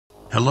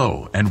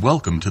Hello and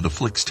welcome to the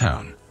Flicks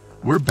Town.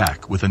 We're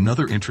back with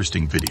another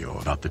interesting video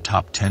about the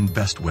top 10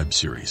 best web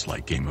series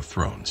like Game of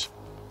Thrones.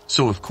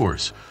 So of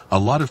course, a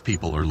lot of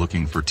people are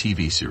looking for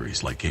TV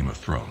series like Game of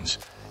Thrones,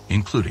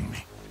 including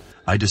me.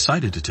 I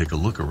decided to take a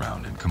look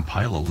around and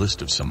compile a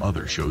list of some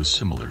other shows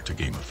similar to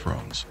Game of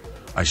Thrones.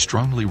 I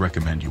strongly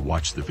recommend you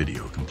watch the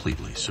video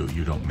completely so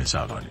you don't miss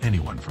out on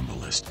anyone from the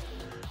list.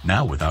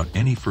 Now without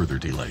any further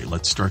delay,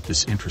 let's start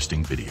this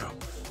interesting video.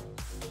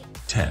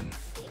 10.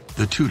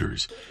 The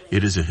Tudors.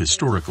 It is a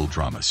historical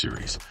drama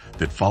series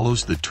that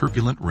follows the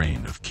turbulent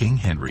reign of King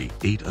Henry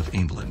VIII of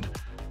England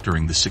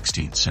during the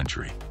 16th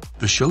century.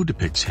 The show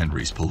depicts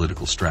Henry's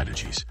political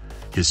strategies,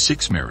 his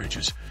 6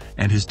 marriages,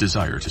 and his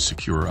desire to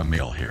secure a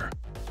male heir.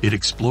 It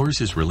explores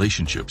his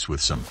relationships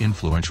with some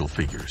influential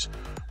figures,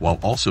 while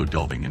also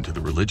delving into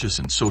the religious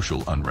and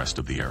social unrest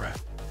of the era.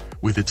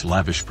 With its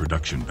lavish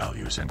production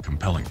values and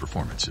compelling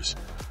performances,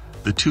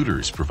 The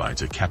Tudors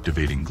provides a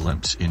captivating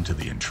glimpse into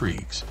the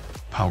intrigues,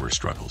 power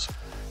struggles,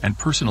 and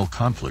personal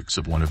conflicts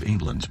of one of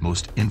England's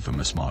most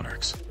infamous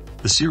monarchs.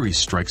 The series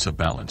strikes a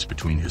balance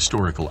between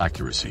historical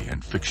accuracy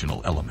and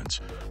fictional elements,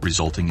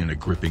 resulting in a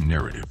gripping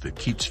narrative that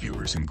keeps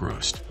viewers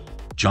engrossed.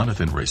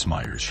 Jonathan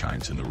Rhys-Meyers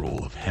shines in the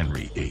role of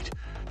Henry VIII,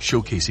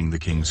 showcasing the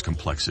king's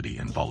complexity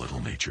and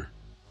volatile nature.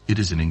 It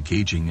is an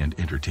engaging and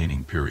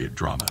entertaining period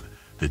drama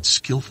that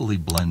skillfully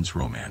blends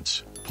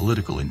romance,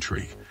 political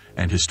intrigue,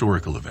 and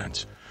historical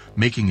events,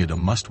 making it a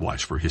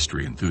must-watch for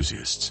history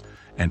enthusiasts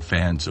and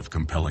fans of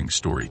compelling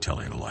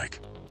storytelling alike.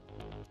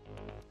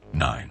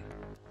 9.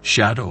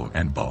 Shadow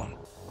and Bone.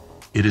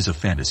 It is a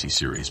fantasy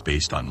series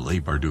based on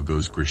Leigh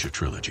Bardugo's Grisha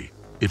trilogy.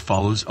 It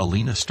follows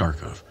Alina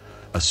Starkov,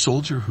 a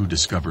soldier who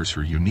discovers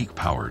her unique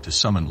power to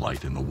summon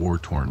light in the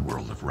war-torn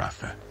world of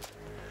Rafta.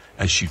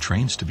 As she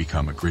trains to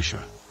become a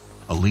Grisha,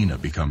 Alina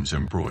becomes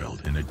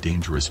embroiled in a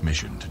dangerous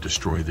mission to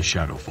destroy the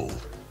Shadowfold,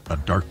 a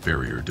dark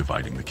barrier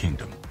dividing the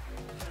kingdom.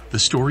 The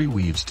story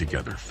weaves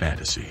together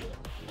fantasy,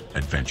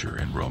 adventure,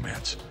 and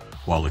romance,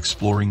 while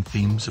exploring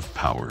themes of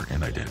power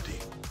and identity.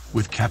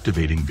 With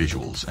captivating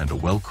visuals and a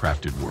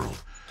well-crafted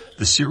world,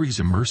 the series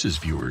immerses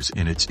viewers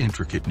in its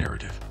intricate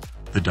narrative.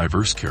 The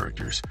diverse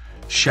characters,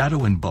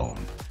 Shadow and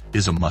Bone,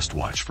 is a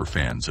must-watch for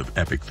fans of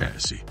epic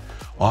fantasy,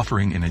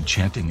 offering an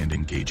enchanting and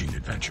engaging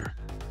adventure.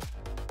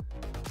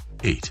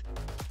 8.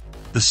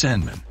 The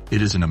Sandman.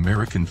 It is an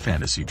American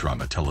fantasy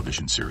drama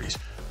television series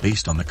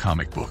based on the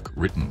comic book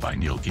written by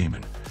Neil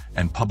Gaiman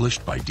and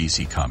published by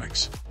DC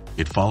Comics.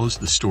 It follows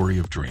the story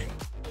of Dream,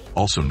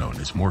 also known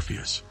as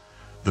Morpheus,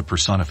 the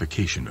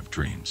personification of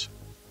dreams.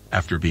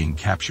 After being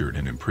captured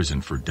and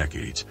imprisoned for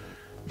decades,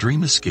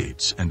 Dream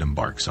escapes and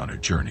embarks on a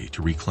journey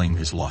to reclaim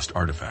his lost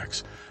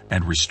artifacts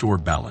and restore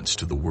balance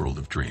to the world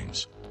of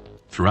dreams.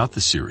 Throughout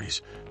the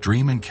series,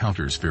 Dream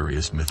encounters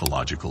various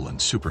mythological and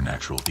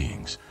supernatural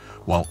beings,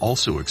 while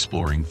also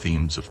exploring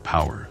themes of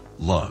power,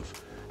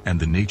 love, and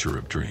the nature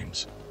of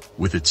dreams.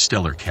 With its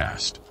stellar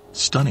cast,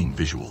 stunning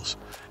visuals,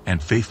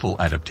 and faithful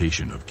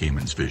adaptation of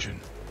Gaiman's vision,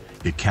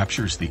 it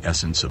captures the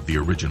essence of the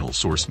original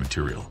source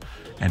material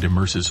and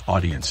immerses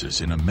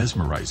audiences in a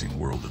mesmerizing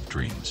world of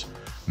dreams,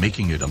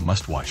 making it a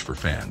must-watch for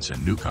fans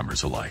and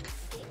newcomers alike.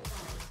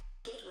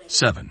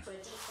 7.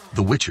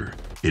 The Witcher.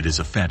 It is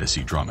a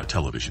fantasy drama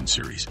television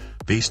series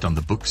based on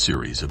the book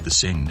series of the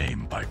same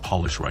name by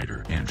Polish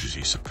writer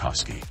Andrzej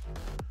Sapkowski.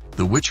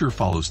 The Witcher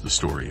follows the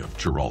story of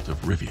Geralt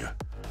of Rivia,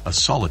 a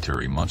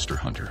solitary monster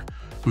hunter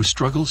who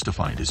struggles to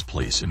find his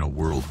place in a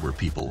world where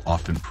people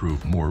often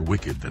prove more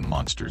wicked than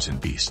monsters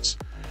and beasts.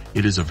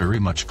 It is a very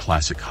much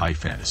classic high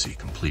fantasy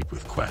complete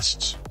with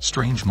quests,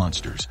 strange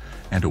monsters,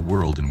 and a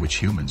world in which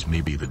humans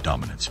may be the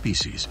dominant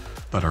species,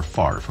 but are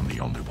far from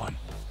the only one.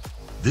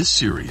 This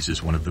series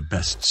is one of the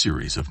best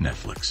series of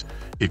Netflix.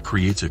 It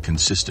creates a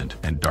consistent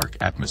and dark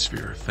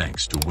atmosphere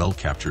thanks to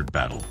well-captured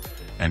battle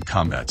and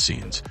combat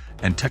scenes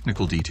and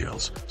technical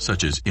details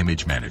such as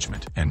image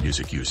management and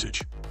music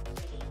usage.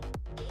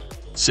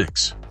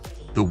 6.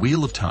 The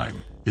Wheel of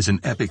Time is an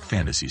epic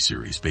fantasy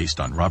series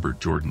based on Robert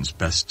Jordan's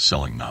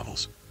best-selling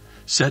novels.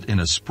 Set in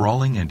a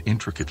sprawling and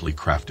intricately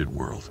crafted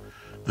world,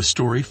 the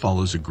story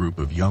follows a group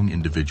of young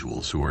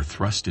individuals who are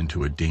thrust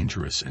into a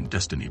dangerous and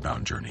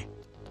destiny-bound journey.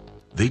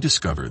 They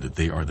discover that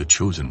they are the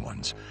chosen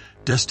ones,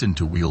 destined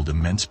to wield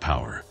immense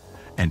power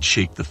and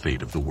shape the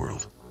fate of the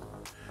world.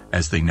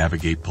 As they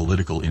navigate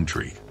political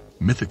intrigue,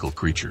 mythical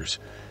creatures,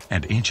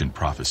 and ancient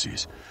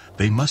prophecies,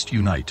 they must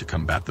unite to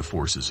combat the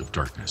forces of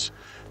darkness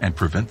and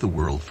prevent the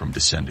world from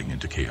descending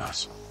into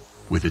chaos.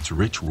 With its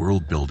rich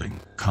world building,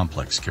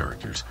 complex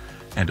characters,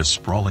 and a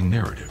sprawling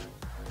narrative,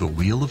 The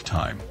Wheel of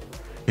Time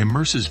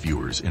immerses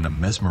viewers in a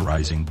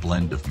mesmerizing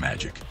blend of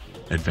magic,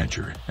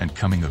 adventure, and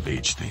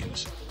coming-of-age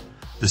themes.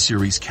 The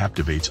series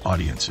captivates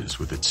audiences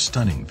with its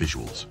stunning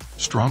visuals,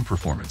 strong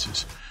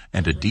performances,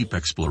 and a deep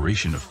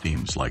exploration of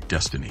themes like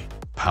destiny,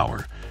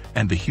 power,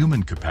 and the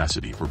human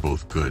capacity for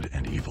both good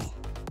and evil.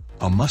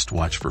 A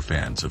must-watch for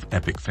fans of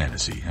epic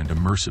fantasy and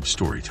immersive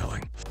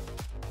storytelling.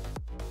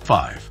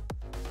 5.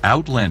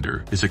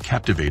 Outlander is a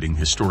captivating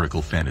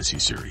historical fantasy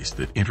series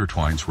that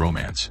intertwines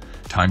romance,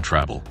 time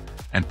travel,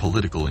 and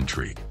political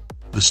intrigue.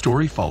 The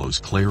story follows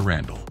Claire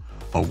Randall,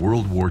 a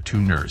World War II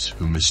nurse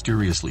who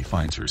mysteriously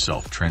finds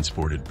herself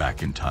transported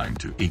back in time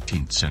to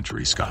 18th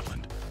century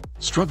Scotland.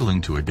 Struggling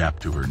to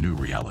adapt to her new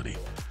reality,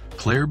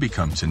 Claire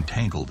becomes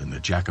entangled in the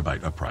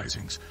Jacobite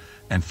uprisings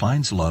and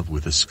finds love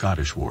with a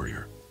Scottish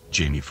warrior,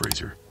 Jamie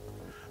Fraser.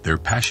 Their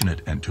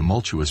passionate and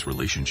tumultuous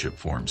relationship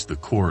forms the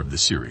core of the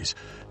series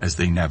as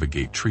they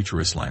navigate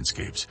treacherous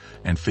landscapes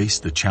and face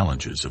the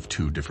challenges of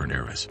two different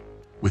eras.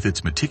 With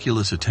its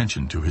meticulous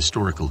attention to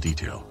historical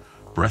detail,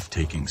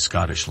 breathtaking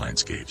Scottish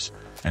landscapes,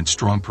 and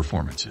strong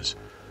performances,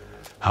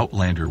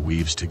 Outlander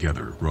weaves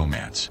together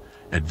romance,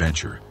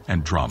 adventure,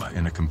 and drama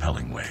in a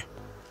compelling way.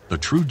 A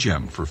true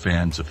gem for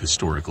fans of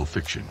historical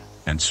fiction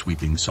and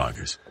sweeping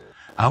sagas,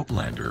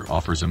 Outlander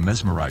offers a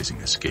mesmerizing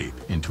escape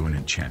into an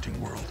enchanting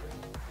world.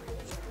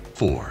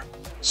 4.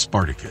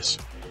 Spartacus.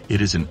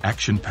 It is an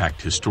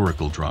action-packed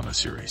historical drama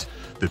series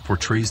that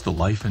portrays the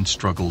life and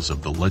struggles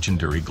of the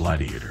legendary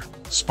gladiator,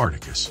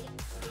 Spartacus.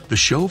 The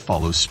show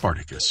follows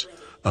Spartacus,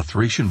 a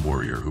Thracian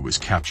warrior who was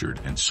captured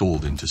and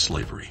sold into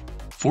slavery.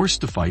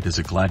 Forced to fight as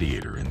a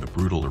gladiator in the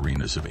brutal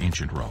arenas of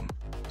ancient Rome,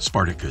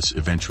 Spartacus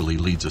eventually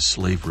leads a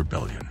slave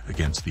rebellion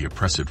against the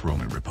oppressive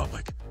Roman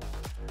Republic.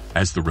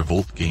 As the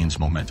revolt gains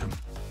momentum,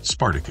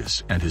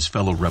 Spartacus and his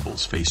fellow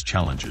rebels face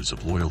challenges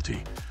of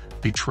loyalty,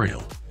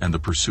 betrayal, and the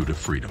pursuit of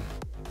freedom.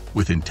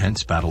 With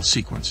intense battle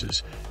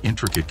sequences,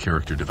 intricate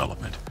character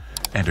development,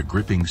 and a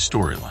gripping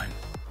storyline,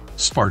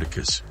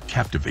 Spartacus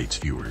captivates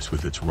viewers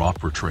with its raw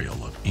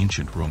portrayal of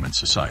ancient Roman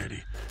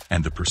society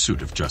and the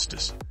pursuit of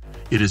justice.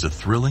 It is a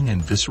thrilling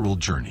and visceral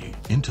journey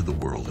into the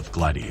world of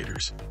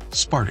gladiators.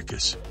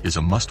 Spartacus is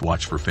a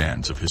must-watch for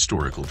fans of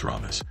historical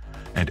dramas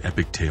and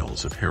epic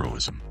tales of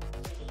heroism.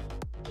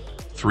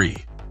 3.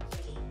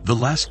 The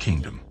Last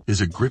Kingdom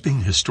is a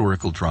gripping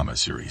historical drama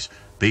series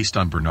based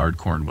on Bernard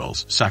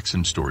Cornwell's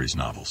Saxon Stories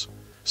novels.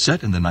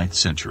 Set in the 9th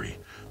century,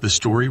 the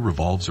story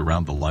revolves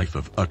around the life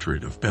of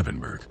Uhtred of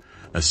Bebbanburg,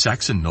 a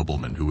Saxon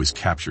nobleman who was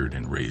captured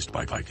and raised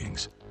by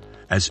Vikings.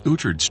 As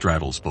Uhtred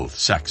straddles both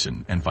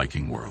Saxon and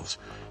Viking worlds,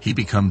 he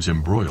becomes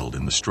embroiled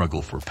in the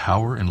struggle for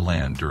power and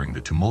land during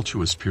the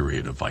tumultuous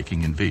period of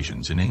Viking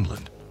invasions in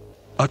England.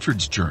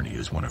 Uhtred's journey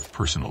is one of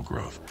personal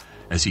growth,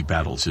 as he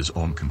battles his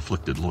own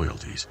conflicted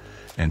loyalties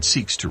and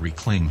seeks to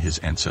reclaim his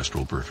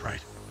ancestral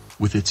birthright.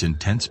 With its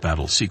intense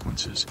battle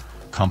sequences,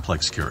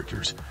 complex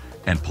characters,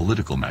 and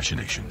political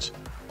machinations,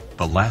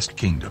 The Last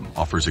Kingdom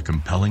offers a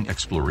compelling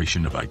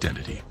exploration of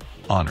identity,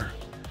 honor,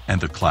 and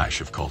the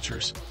clash of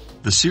cultures.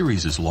 The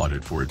series is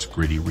lauded for its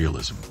gritty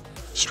realism,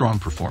 strong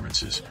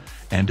performances,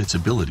 and its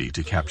ability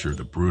to capture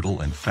the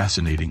brutal and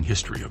fascinating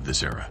history of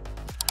this era.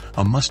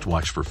 A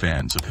must-watch for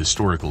fans of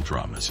historical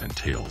dramas and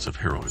tales of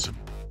heroism.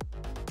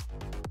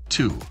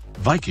 2.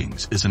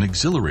 Vikings is an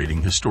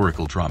exhilarating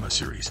historical drama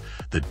series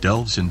that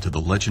delves into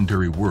the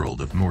legendary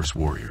world of Norse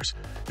warriors,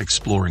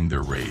 exploring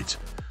their raids,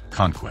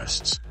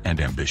 conquests, and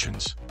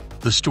ambitions.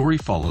 The story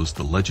follows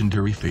the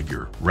legendary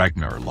figure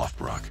Ragnar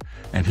Lothbrok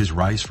and his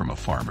rise from a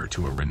farmer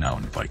to a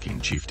renowned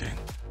Viking chieftain.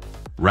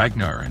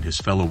 Ragnar and his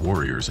fellow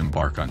warriors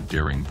embark on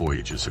daring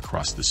voyages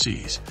across the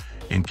seas,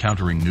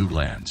 encountering new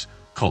lands,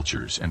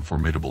 cultures, and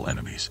formidable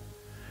enemies.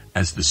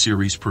 As the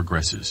series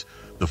progresses,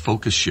 the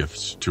focus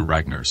shifts to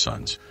Ragnar's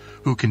sons,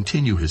 who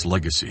continue his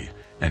legacy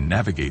and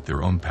navigate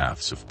their own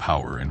paths of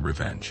power and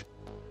revenge.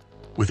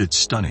 With its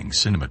stunning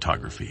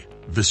cinematography,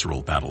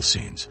 visceral battle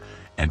scenes,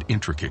 and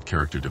intricate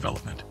character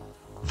development,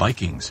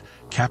 Vikings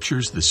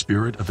captures the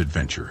spirit of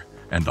adventure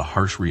and the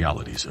harsh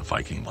realities of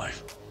Viking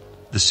life.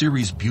 The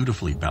series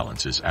beautifully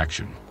balances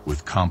action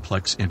with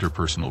complex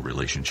interpersonal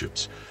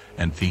relationships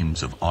and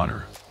themes of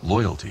honor,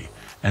 loyalty,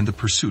 and the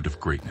pursuit of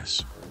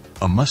greatness.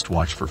 A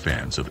must-watch for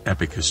fans of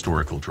epic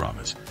historical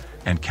dramas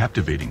and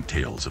captivating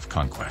tales of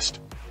conquest.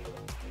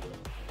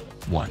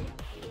 1.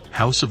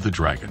 House of the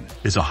Dragon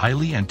is a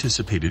highly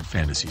anticipated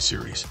fantasy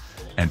series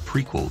and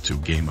prequel to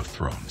Game of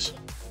Thrones.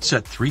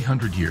 Set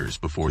 300 years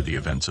before the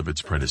events of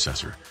its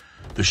predecessor,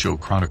 the show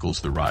chronicles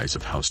the rise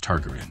of House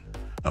Targaryen,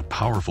 a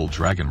powerful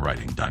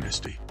dragon-riding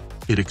dynasty.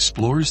 It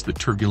explores the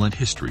turbulent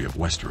history of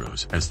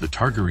Westeros as the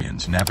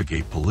Targaryens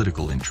navigate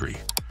political intrigue,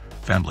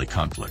 family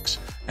conflicts,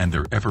 and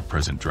their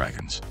ever-present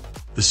dragons.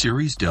 The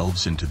series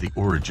delves into the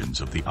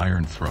origins of the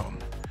Iron Throne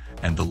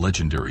and the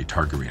legendary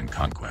Targaryen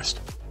conquest.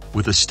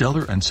 With a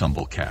stellar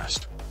ensemble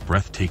cast,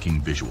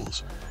 breathtaking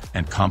visuals,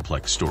 and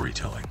complex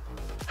storytelling,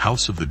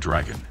 House of the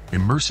Dragon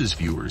immerses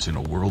viewers in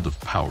a world of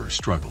power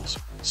struggles,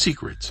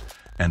 secrets,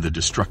 and the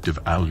destructive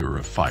allure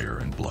of fire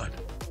and blood.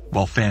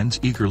 While fans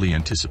eagerly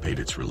anticipate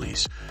its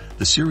release,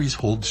 the series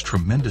holds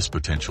tremendous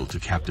potential to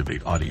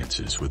captivate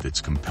audiences with its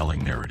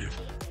compelling narrative,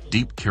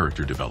 deep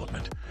character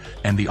development,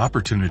 and the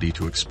opportunity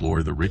to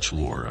explore the rich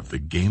lore of the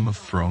Game of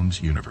Thrones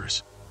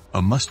universe.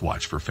 A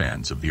must-watch for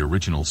fans of the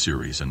original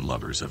series and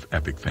lovers of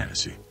epic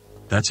fantasy.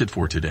 That's it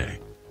for today.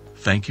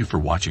 Thank you for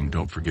watching.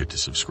 Don't forget to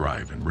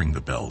subscribe and ring the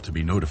bell to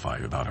be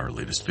notified about our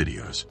latest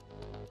videos.